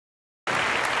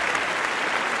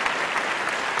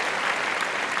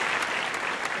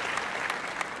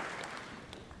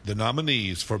The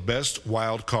nominees for Best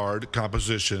Wildcard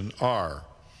Composition are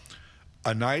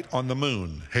A Night on the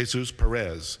Moon, Jesus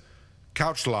Perez,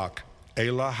 Couchlock,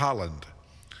 Ayla Holland,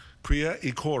 Cria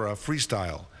y Cora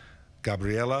Freestyle,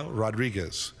 Gabriela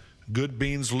Rodriguez, Good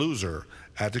Beans Loser,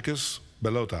 Atticus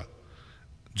Belota,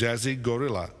 Jazzy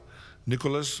Gorilla,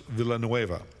 Nicholas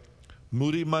Villanueva,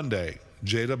 Moody Monday,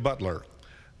 Jada Butler,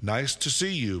 Nice to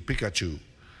See You, Pikachu,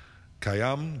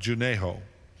 Kayam Junejo,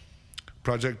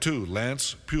 Project 2,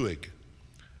 Lance Puig,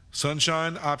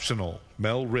 Sunshine Optional,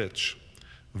 Mel Rich,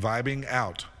 Vibing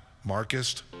Out,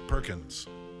 Marcus Perkins.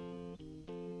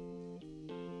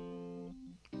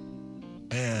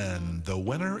 And the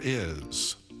winner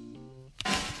is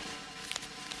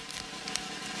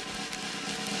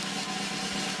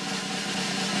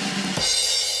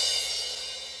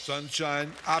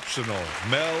Sunshine Optional,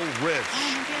 Mel Rich.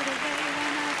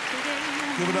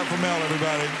 Give it up for Mel,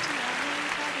 everybody.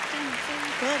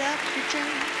 Put up your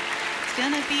drink. It's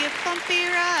gonna be a bumpy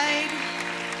ride.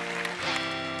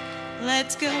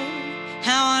 Let's go.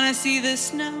 I wanna see the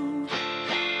snow.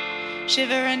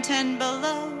 Shiver and 10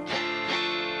 below.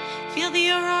 Feel the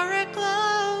aurora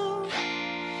glow.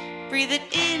 Breathe it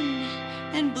in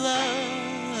and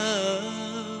blow.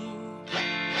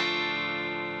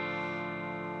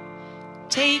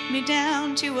 Take me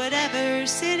down to whatever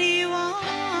city you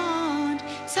want.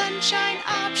 Sunshine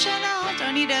optional.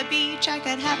 Don't need a beach. I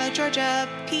could have a Georgia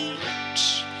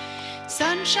peach.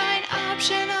 Sunshine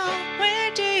optional.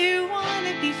 Where do you want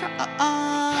to be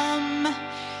from?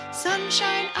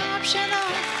 Sunshine optional.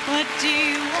 What do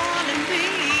you want to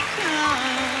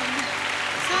become?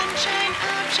 Sunshine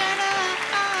optional.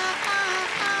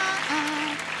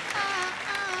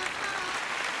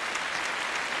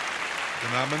 The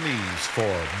nominees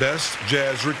for Best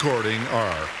Jazz Recording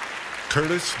are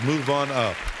Curtis Move On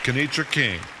Up, Kenitra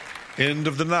King, End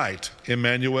of the Night,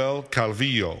 Emmanuel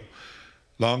Calvillo,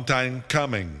 Long Time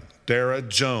Coming, Dara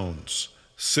Jones,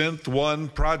 Synth One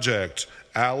Project,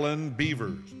 Alan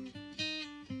Beavers.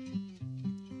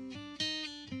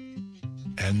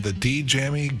 And the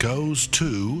D-Jammy goes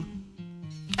to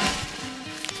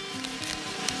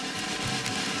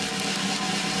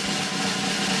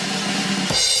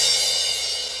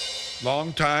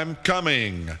Long Time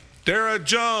Coming, Dara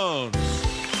Jones.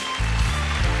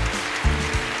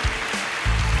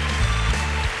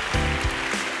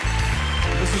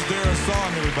 This is Dara's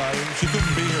song, everybody. She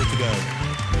couldn't be here today.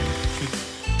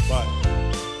 But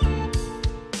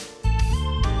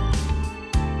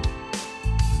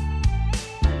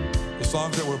the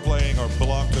songs that we're playing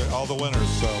belong to all the winners,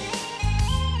 so.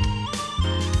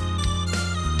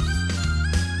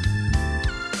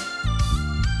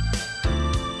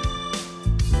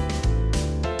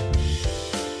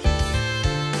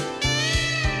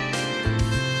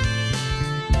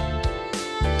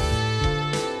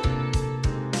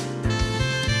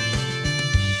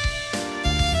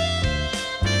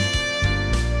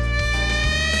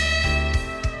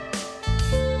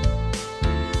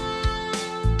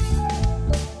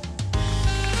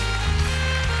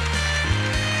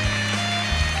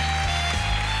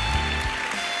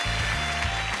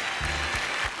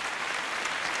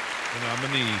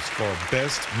 For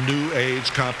Best New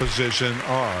Age Composition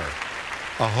are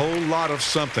A Whole Lot of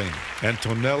Something,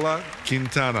 Antonella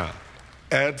Quintana,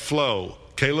 Ad Flow,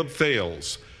 Caleb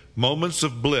Thales, Moments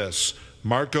of Bliss,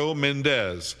 Marco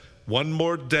Mendez, One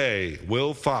More Day,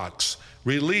 Will Fox,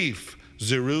 Relief,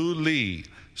 Ziru Lee,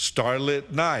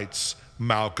 Starlit Nights,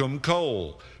 Malcolm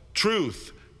Cole,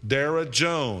 Truth, Dara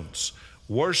Jones,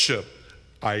 Worship,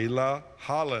 Ayla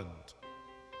Holland.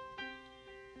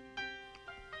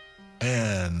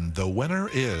 And the winner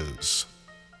is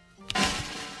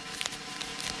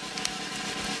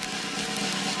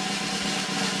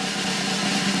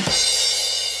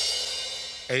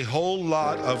A Whole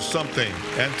Lot of Something,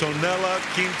 Antonella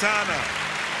Quintana.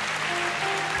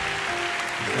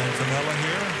 Is Antonella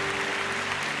here?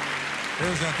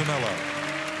 Where's Antonella?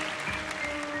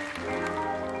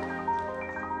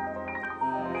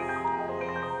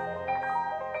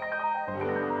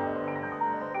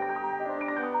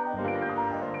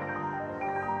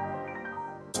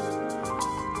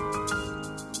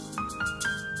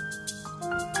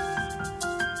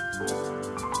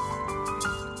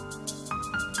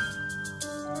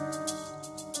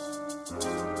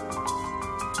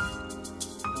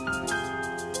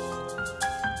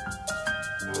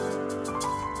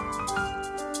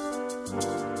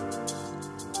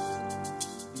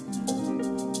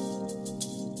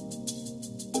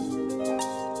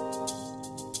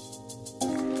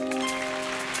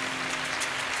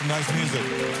 Nice music.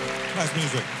 Nice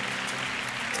music.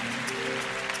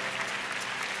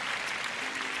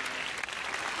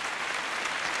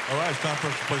 All right, it's time for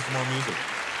us to play some more music.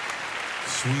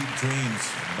 Sweet Dreams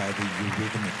by the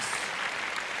Eurythmics.